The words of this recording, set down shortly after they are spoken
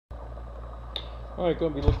Alright,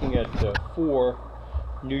 going to be looking at 4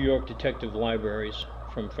 New York Detective Libraries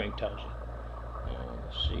from Frank Tousey.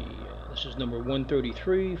 Let's see, this is number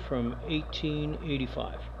 133 from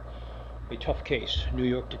 1885. A Tough Case, New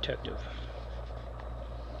York Detective.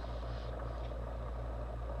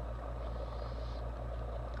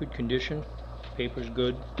 Good condition, paper's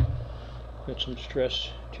good. Got some stress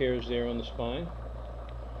tears there on the spine,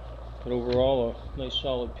 but overall a nice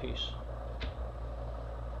solid piece.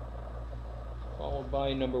 Followed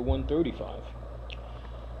by number 135.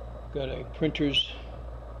 Got a printer's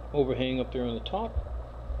overhang up there on the top.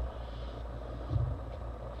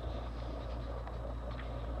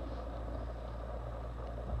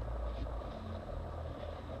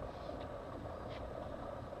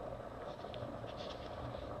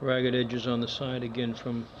 Ragged edges on the side again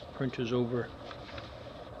from printer's overreach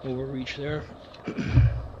there.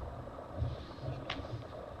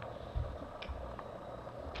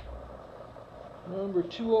 Number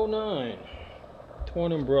 209,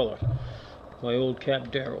 Torn Umbrella, my old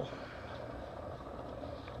Cap Darrell.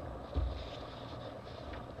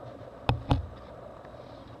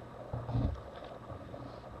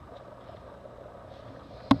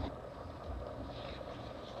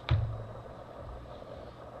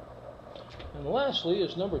 And lastly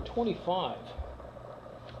is number 25,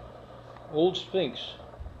 Old Sphinx,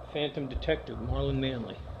 Phantom Detective, Marlon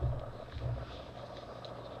Manley.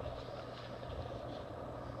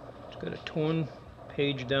 It's got a torn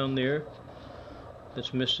page down there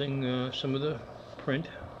that's missing some of the print.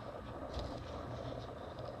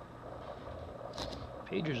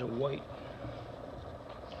 Pages are white.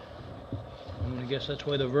 I guess that's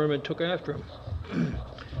why the vermin took after him.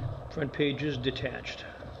 Front page is detached.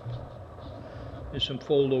 There's some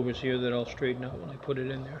foldovers here that I'll straighten out when I put it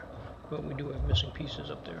in there, but we do have missing pieces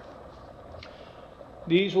up there.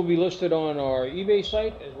 These will be listed on our eBay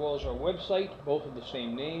site as well as our website, both of the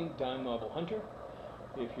same name, Dime Novel Hunter.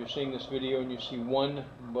 If you're seeing this video and you see one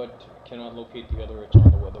but cannot locate the other, it's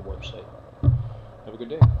on the website. Have a good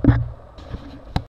day.